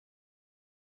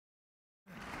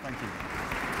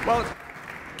Well,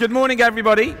 good morning,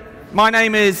 everybody. My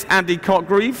name is Andy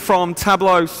Cotgreave from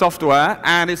Tableau Software,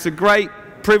 and it's a great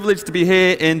privilege to be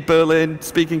here in Berlin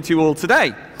speaking to you all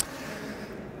today.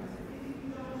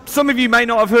 Some of you may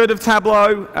not have heard of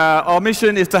Tableau. Our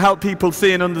mission is to help people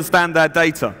see and understand their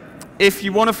data. If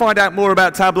you want to find out more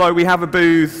about Tableau, we have a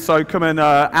booth, so come and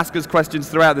ask us questions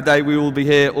throughout the day. We will be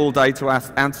here all day to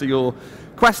answer your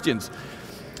questions.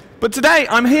 But today,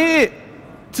 I'm here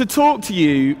to talk to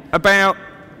you about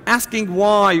asking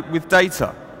why with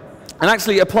data, and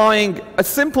actually applying a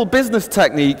simple business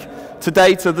technique to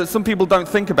data that some people don't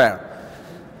think about.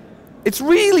 It's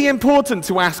really important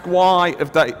to ask why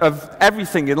of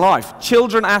everything in life.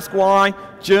 Children ask why,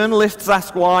 journalists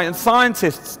ask why, and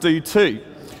scientists do too.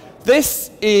 This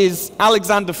is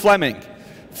Alexander Fleming,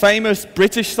 famous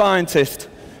British scientist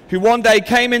who one day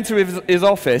came into his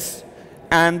office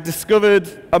and discovered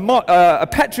a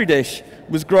Petri dish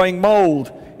was growing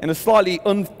mold in a slightly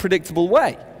unpredictable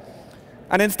way.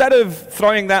 And instead of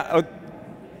throwing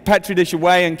that Petri dish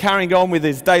away and carrying on with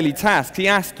his daily tasks, he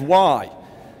asked why.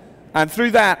 And through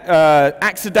that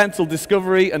accidental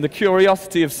discovery and the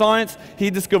curiosity of science, he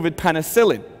discovered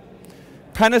penicillin.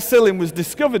 Penicillin was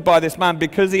discovered by this man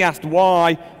because he asked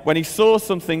why when he saw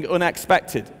something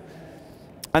unexpected.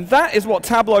 And that is what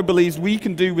Tableau believes we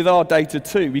can do with our data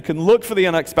too. We can look for the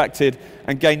unexpected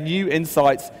and gain new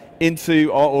insights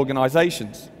into our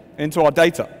organizations, into our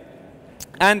data.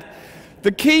 And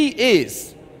the key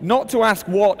is not to ask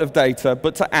what of data,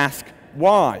 but to ask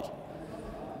why.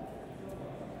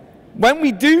 When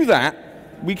we do that,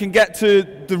 we can get to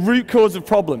the root cause of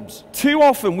problems. Too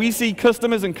often we see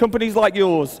customers and companies like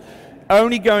yours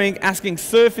only asking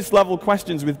surface level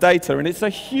questions with data, and it's a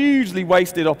hugely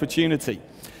wasted opportunity.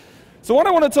 So what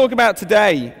I want to talk about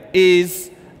today is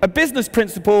a business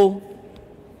principle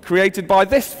created by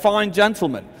this fine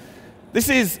gentleman. This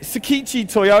is Seiichi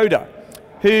Toyoda,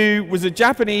 who was a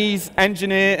Japanese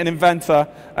engineer and inventor,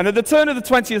 and at the turn of the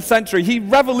 20th century, he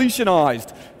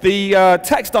revolutionized the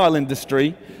textile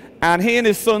industry, and he and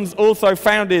his sons also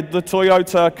founded the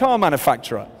Toyota car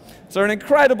manufacturer. So an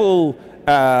incredible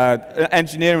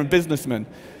engineer and businessman.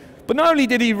 But not only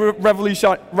did he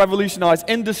revolutionize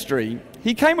industry,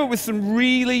 he came up with some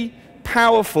really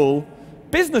powerful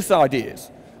business ideas,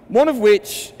 one of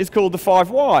which is called the 5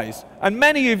 Whys. And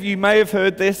many of you may have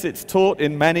heard this. It's taught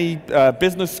in many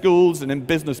business schools and in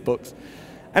business books.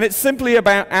 And it's simply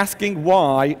about asking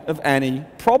why of any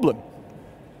problem.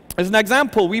 As an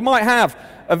example, we might have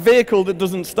a vehicle that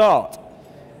doesn't start.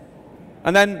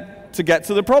 And then to get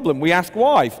to the problem, we ask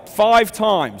why 5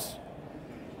 times.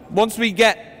 Once we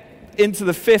get into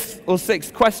the 5th or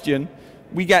 6th question,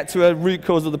 we get to a root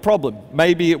cause of the problem.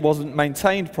 Maybe it wasn't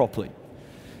maintained properly.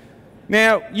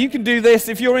 Now, you can do this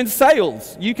if you're in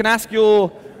sales. You can ask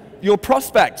your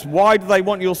prospects, why do they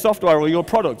want your software or your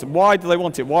product? Why do they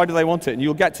want it? Why do they want it? And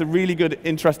you'll get to really good,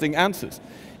 interesting answers.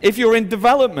 If you're in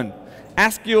development,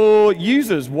 ask your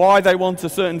users why they want a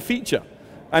certain feature.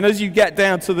 And as you get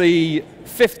down to the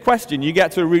 5th question, you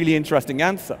get to a really interesting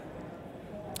answer.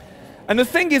 And the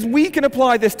thing is, we can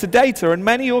apply this to data, and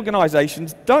many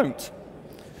organizations don't.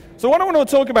 So what I want to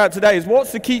talk about today is what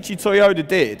Seiichi Toyoda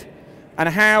did and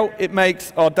how it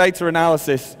makes our data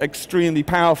analysis extremely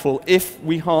powerful if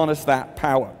we harness that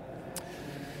power.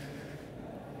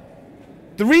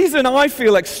 The reason I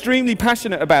feel extremely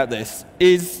passionate about this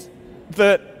is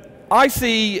that I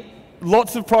see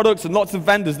lots of products and lots of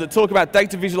vendors that talk about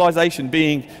data visualization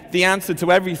being the answer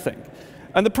to everything.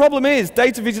 And the problem is,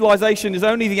 data visualization is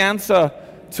only the answer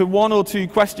to 1 or 2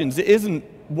 questions. It isn't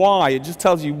why, it just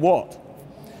tells you what.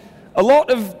 A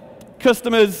lot of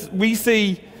customers we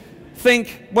see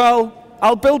think, well,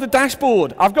 I'll build a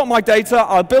dashboard. I've got my data,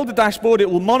 I'll build a dashboard, it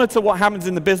will monitor what happens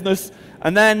in the business,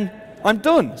 and then I'm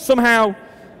done. Somehow,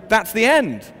 that's the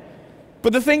end.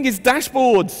 But the thing is,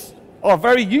 dashboards are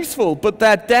very useful, but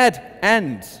they're dead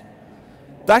ends.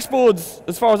 Dashboards,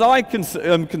 as far as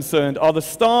I'm concerned, are the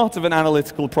start of an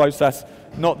analytical process,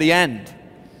 not the end.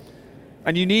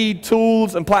 And you need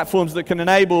tools and platforms that can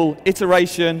enable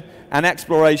iteration and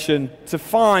exploration to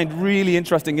find really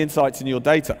interesting insights in your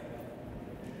data.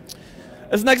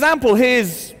 As an example,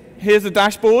 here's a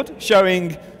dashboard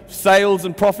showing sales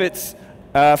and profits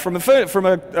from a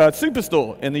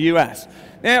superstore in the US.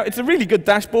 Now, it's a really good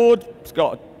dashboard. It's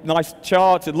got a nice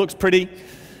chart. It looks pretty.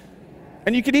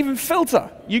 And you could even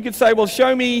filter. You could say, well,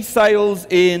 show me sales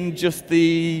in just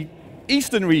the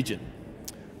eastern region.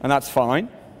 And that's fine.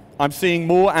 I'm seeing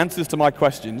more answers to my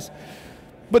questions.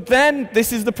 But then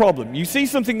this is the problem. You see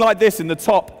something like this in the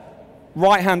top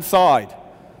right-hand side.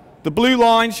 The blue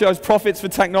line shows profits for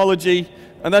technology,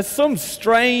 and there's some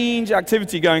strange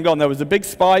activity going on. There was a big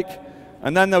spike,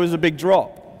 and then there was a big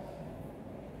drop.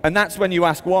 And that's when you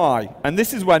ask why. And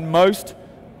this is when most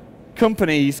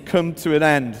companies come to an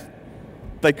end.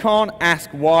 They can't ask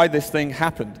why this thing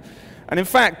happened. And in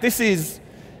fact, this is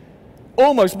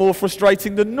almost more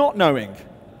frustrating than not knowing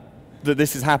that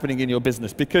this is happening in your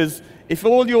business, because if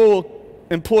all your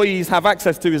employees have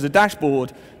access to is a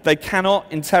dashboard, they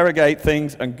cannot interrogate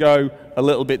things and go a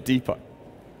little bit deeper.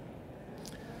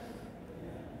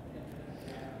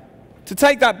 To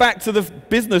take that back to the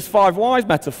business 5 whys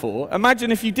metaphor,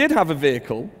 imagine if you did have a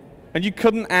vehicle and you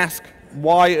couldn't ask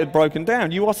why it had broken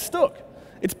down. You are stuck.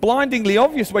 It's blindingly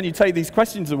obvious when you take these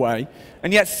questions away,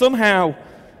 and yet somehow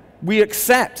we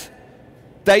accept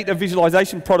data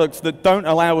visualization products that don't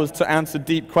allow us to answer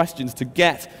deep questions, to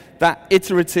get that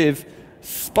iterative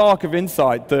spark of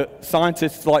insight that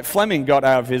scientists like Fleming got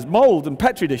out of his mold and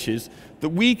Petri dishes, that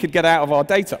we could get out of our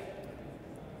data.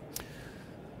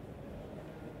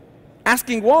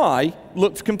 Asking why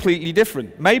looks completely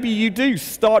different. Maybe you do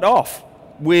start off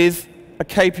with a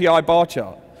KPI bar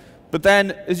chart, but then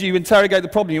as you interrogate the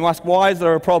problem, you ask, why is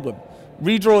there a problem?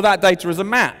 Redraw that data as a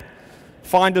map.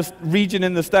 Find a region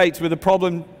in the States with a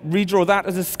problem, redraw that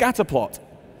as a scatter plot.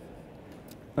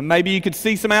 And maybe you could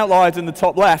see some outliers in the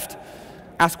top left,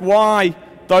 ask why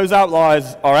those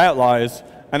outliers are outliers,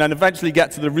 and then eventually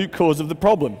get to the root cause of the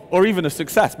problem, or even a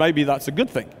success. Maybe that's a good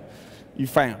thing you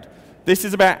found. This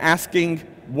is about asking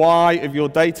why of your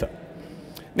data.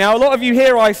 Now, a lot of you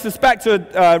here, I suspect,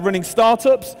 are running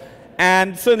startups,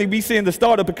 and certainly we see in the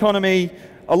startup economy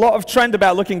a lot of trend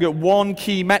about looking at one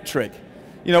key metric.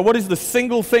 You know, what is the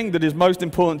single thing that is most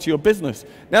important to your business?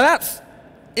 Now, that's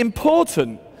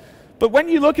important, but when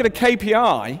you look at a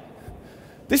KPI,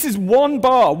 this is one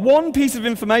bar, one piece of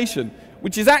information,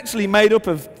 which is actually made up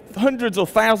of hundreds or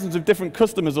thousands of different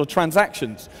customers or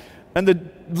transactions. And the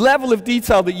level of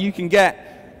detail that you can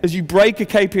get as you break a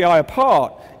KPI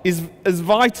apart is as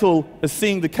vital as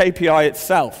seeing the KPI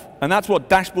itself. And that's what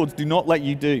dashboards do not let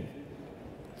you do.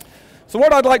 So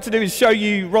what I'd like to do is show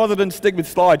you, rather than stick with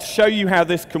slides, show you how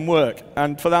this can work.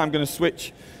 And for that, I'm going to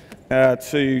switch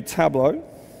to Tableau.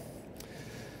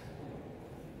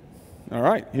 All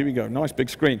right, here we go. Nice big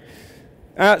screen.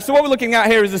 So what we're looking at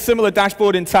here is a similar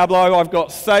dashboard in Tableau. I've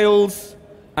got sales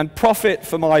and profit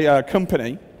for my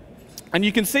company. And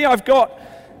you can see I've got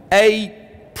a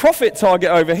profit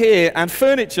target over here, and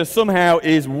furniture somehow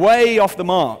is way off the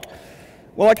mark.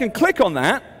 Well, I can click on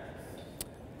that,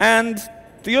 and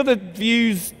the other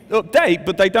views update,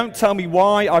 but they don't tell me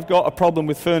why I've got a problem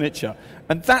with furniture.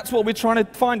 And that's what we're trying to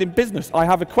find in business. I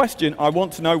have a question, I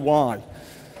want to know why.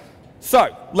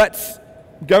 So let's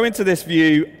go into this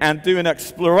view and do an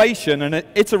exploration and an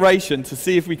iteration to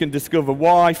see if we can discover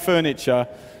why furniture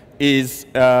is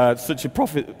such a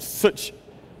profit,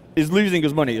 is losing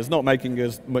us money, is not making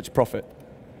us much profit.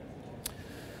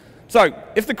 So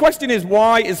if the question is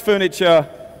why is furniture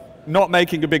not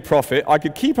making a big profit, I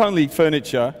could keep only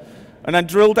furniture and then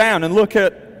drill down and look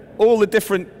at all the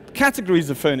different categories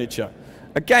of furniture.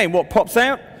 Again, what pops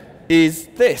out is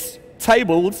this: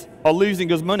 tables are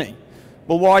losing us money.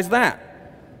 Well, why is that?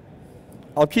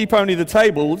 I'll keep only the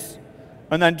tables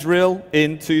and then drill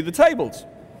into the tables.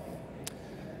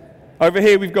 Over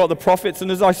here we've got the profits,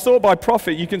 and as I sort by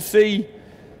profit, you can see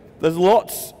there's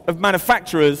lots of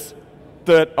manufacturers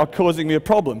that are causing me a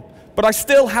problem. But I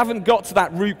still haven't got to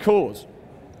that root cause.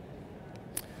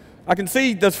 I can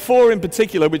see there's 4 in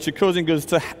particular which are causing us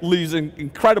to lose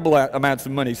incredible amounts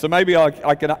of money. So maybe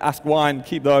I can ask why and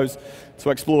keep those to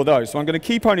explore those. So I'm going to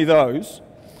keep only those.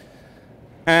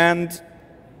 And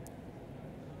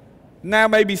now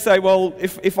maybe say, well,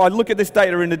 if I look at this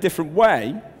data in a different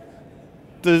way,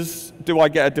 do I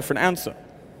get a different answer?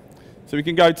 So we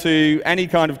can go to any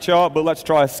kind of chart, but let's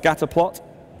try a scatter plot.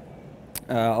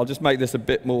 I'll just make this a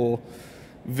bit more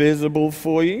visible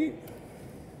for you.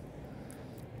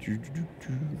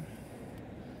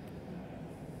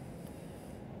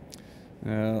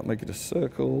 I'll make it a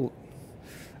circle.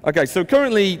 Okay, so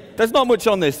currently there's not much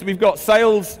on this. We've got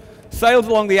sales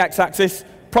along the x-axis,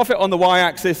 profit on the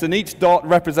y-axis, and each dot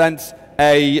represents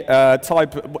a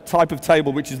type of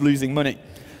table which is losing money.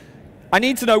 I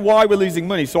need to know why we're losing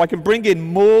money, so I can bring in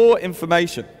more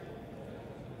information.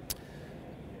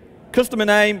 Customer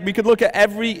name, we could look at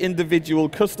every individual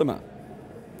customer.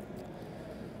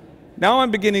 Now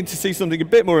I'm beginning to see something a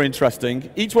bit more interesting.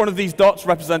 Each one of these dots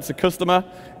represents a customer,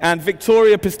 and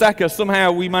Victoria Pisteka,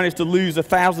 somehow we managed to lose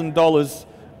 $1,000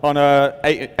 on a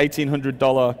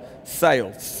 $1,800 sale.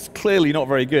 It's clearly not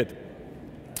very good.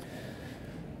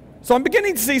 So I'm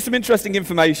beginning to see some interesting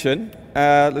information.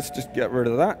 Let's just get rid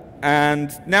of that.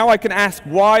 And now I can ask,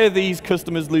 why are these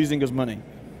customers losing us money?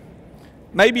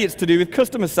 Maybe it's to do with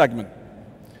customer segment.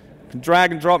 can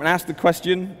drag and drop and ask the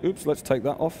question. Oops, let's take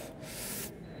that off.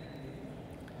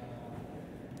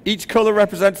 Each color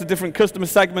represents a different customer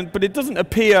segment, but it doesn't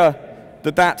appear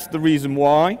that that's the reason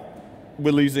why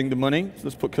we're losing the money. So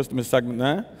let's put customer segment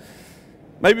there.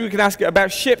 Maybe we can ask it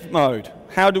about ship mode.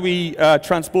 How do we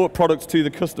transport products to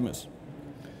the customers?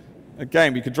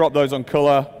 Again, we could drop those on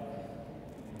color,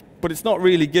 but it's not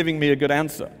really giving me a good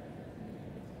answer.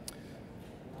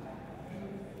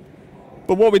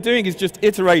 But what we're doing is just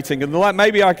iterating, and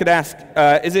maybe I could ask,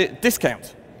 is it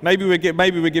discount? Maybe we're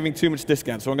giving too much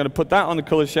discount, so I'm going to put that on the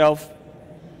color shelf.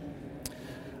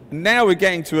 Now we're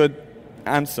getting to an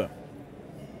answer.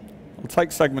 I'll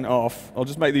take segment off. I'll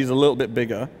just make these a little bit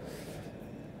bigger.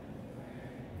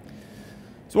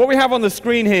 So what we have on the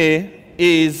screen here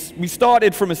is we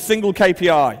started from a single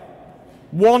KPI.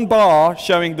 One bar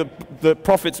showing that the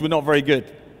profits were not very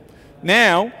good.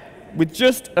 Now, with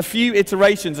just a few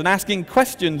iterations and asking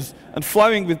questions and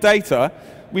flowing with data,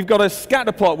 we've got a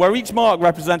scatter plot where each mark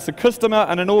represents a customer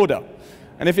and an order.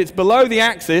 And if it's below the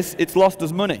axis, it's lost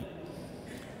us money.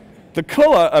 The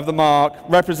color of the mark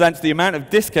represents the amount of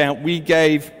discount we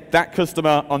gave that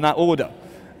customer on that order.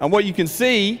 And what you can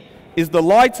see is the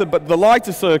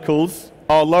lighter circles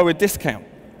are lower discount.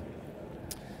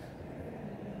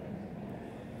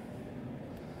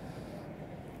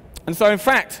 And so in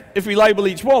fact, if we label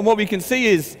each one, what we can see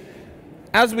is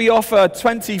as we offer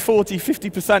 20, 40,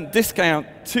 50% discount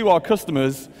to our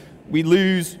customers, we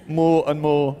lose more and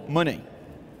more money.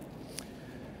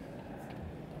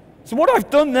 So what I've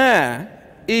done there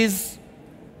is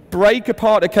break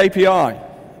apart a KPI.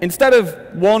 Instead of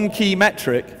one key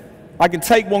metric, I can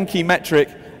take one key metric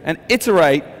and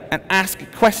iterate and ask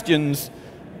questions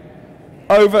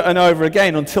over and over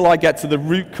again until I get to the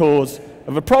root cause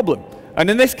of a problem. And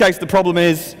in this case, the problem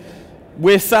is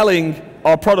we're selling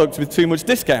our products with too much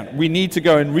discount. We need to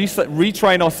go and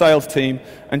retrain our sales team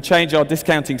and change our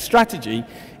discounting strategy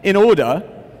in order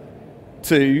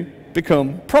to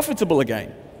become profitable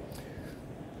again.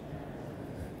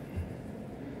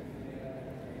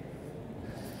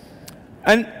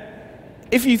 And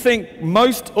if you think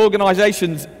most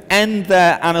organizations end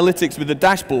their analytics with a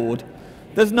dashboard,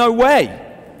 there's no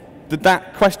way that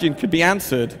that question could be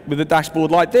answered with a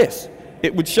dashboard like this.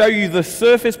 It would show you the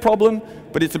surface problem,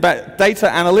 but it's about data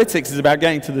analytics is about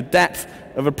getting to the depth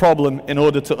of a problem in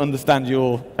order to understand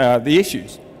the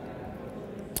issues.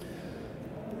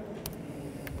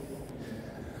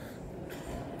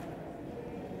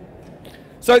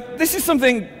 So this is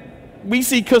something we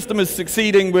see customers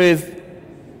succeeding with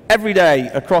every day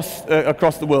across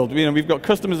the world. You know, we've got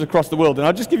customers across the world, and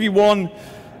I'll just give you one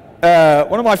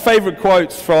of my favorite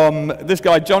quotes from this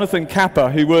guy, Jonathan Kappa,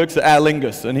 who works at Aer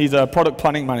Lingus, and he's a product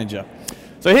planning manager.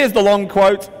 So here's the long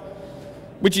quote,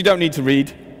 which you don't need to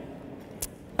read,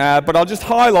 but I'll just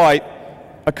highlight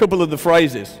a couple of the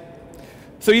phrases.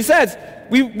 So he says,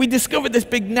 we discovered this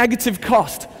big negative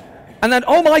cost, and then,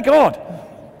 oh my God,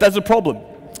 there's a problem.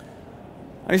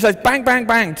 And he says, bang, bang,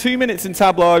 bang, 2 minutes in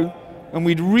Tableau, and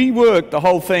we'd reworked the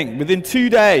whole thing. Within 2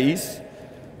 days,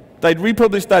 they'd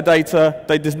republished their data,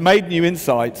 they'd just made new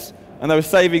insights, and they were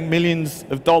saving millions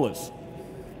of dollars.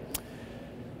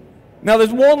 Now,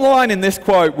 there's one line in this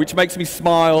quote which makes me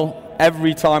smile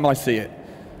every time I see it.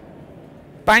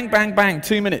 Bang, bang, bang,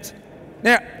 2 minutes.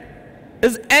 Now,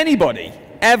 has anybody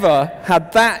ever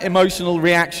had that emotional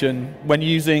reaction when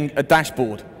using a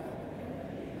dashboard?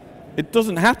 It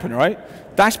doesn't happen, right?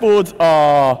 Dashboards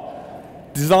are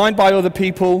designed by other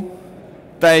people.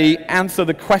 They answer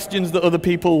the questions that other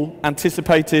people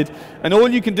anticipated. And all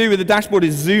you can do with a dashboard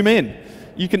is zoom in.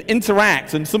 You can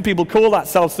interact, and some people call that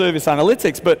self-service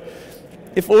analytics, but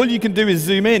if all you can do is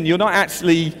zoom in, you're not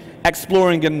actually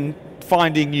exploring and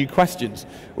finding new questions.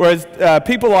 Whereas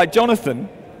people like Jonathan,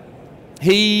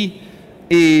 he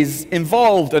is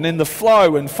involved and in the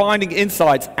flow and finding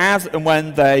insights as and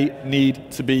when they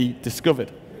need to be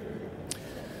discovered.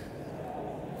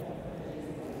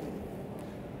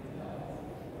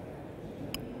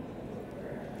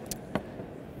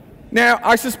 Now,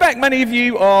 I suspect many of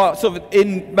you are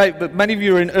many of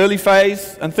you are in early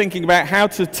phase and thinking about how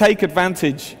to take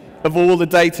advantage of all the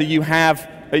data you have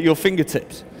at your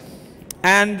fingertips.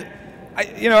 And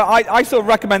I sort of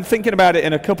recommend thinking about it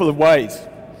in a couple of ways.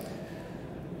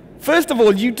 First of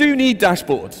all, you do need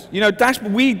dashboards.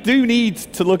 We do need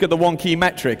to look at the one key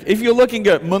metric. If you're looking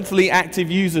at monthly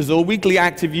active users or weekly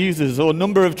active users or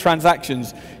number of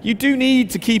transactions, you do need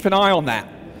to keep an eye on that.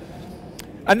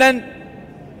 And then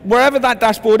wherever that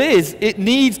dashboard is, it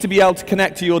needs to be able to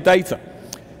connect to your data.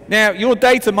 Now, your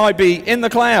data might be in the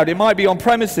cloud, it might be on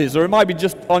premises, or it might be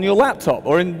just on your laptop,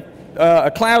 or in a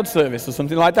cloud service or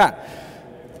something like that.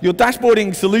 Your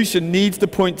dashboarding solution needs to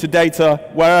point to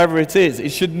data wherever it is. It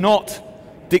should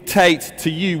not dictate to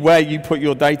you where you put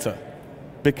your data,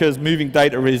 because moving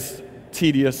data is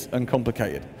tedious and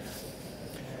complicated.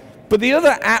 But the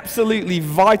other absolutely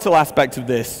vital aspect of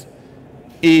this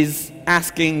is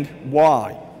asking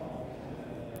why.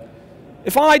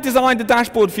 If I designed a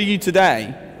dashboard for you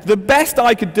today, the best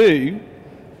I could do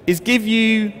is give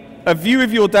you a view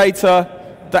of your data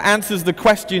that answers the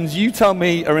questions you tell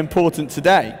me are important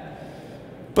today.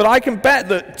 But I can bet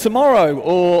that tomorrow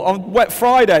or on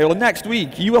Friday or next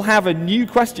week, you will have a new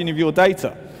question of your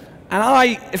data.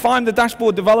 And if I'm the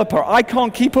dashboard developer, I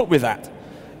can't keep up with that.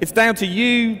 It's down to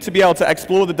you to be able to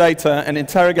explore the data and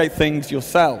interrogate things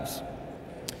yourselves.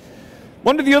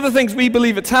 One of the other things we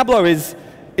believe at Tableau is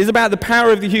about the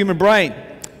power of the human brain.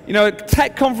 You know, at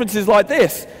tech conferences like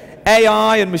this,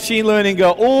 AI and machine learning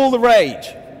are all the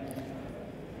rage,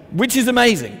 which is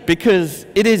amazing because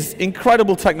it is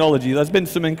incredible technology. There's been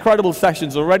some incredible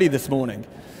sessions already this morning.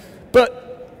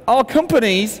 But our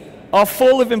companies are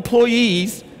full of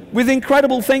employees with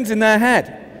incredible things in their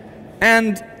head.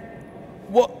 And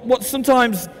what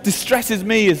sometimes distresses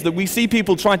me is that we see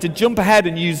people trying to jump ahead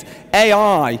and use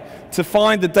AI to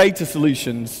find the data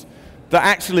solutions that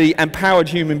actually empowered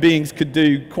human beings could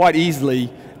do quite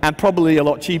easily and probably a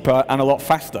lot cheaper and a lot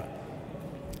faster.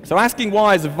 So asking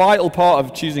why is a vital part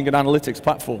of choosing an analytics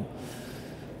platform.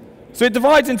 So it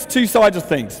divides into two sides of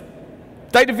things.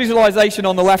 Data visualization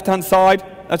on the left-hand side,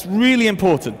 that's really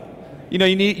important. You know,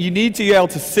 you need to be able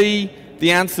to see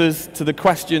the answers to the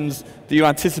questions that you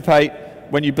anticipate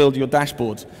when you build your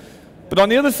dashboards. But on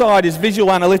the other side is visual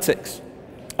analytics.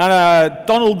 And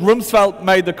Donald Rumsfeld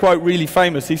made the quote really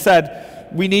famous. He said,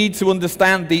 "We need to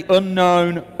understand the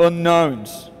unknown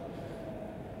unknowns."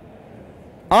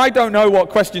 I don't know what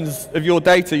questions of your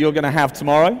data you're going to have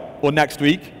tomorrow or next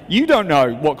week. You don't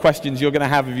know what questions you're going to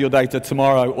have of your data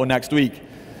tomorrow or next week.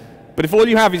 But if all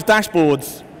you have is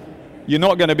dashboards, you're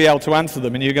not going to be able to answer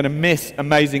them, and you're going to miss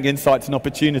amazing insights and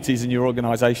opportunities in your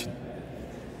organization.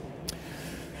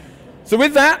 So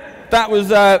with that was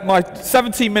my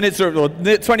 17 minutes, or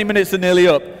 20 minutes are nearly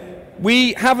up.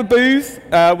 We have a booth.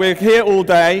 We're here all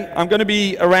day. I'm going to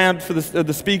be around for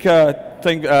the speaker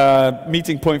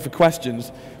meeting point for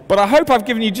questions. But I hope I've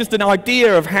given you just an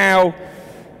idea of how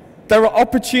there are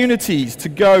opportunities to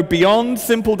go beyond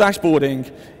simple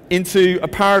dashboarding into a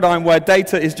paradigm where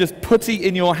data is just putty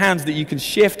in your hands that you can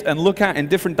shift and look at in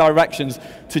different directions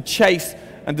to chase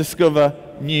and discover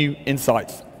new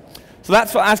insights. So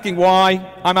that's for asking why.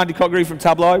 I'm Andy Cotgreave from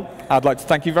Tableau. I'd like to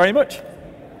thank you very much.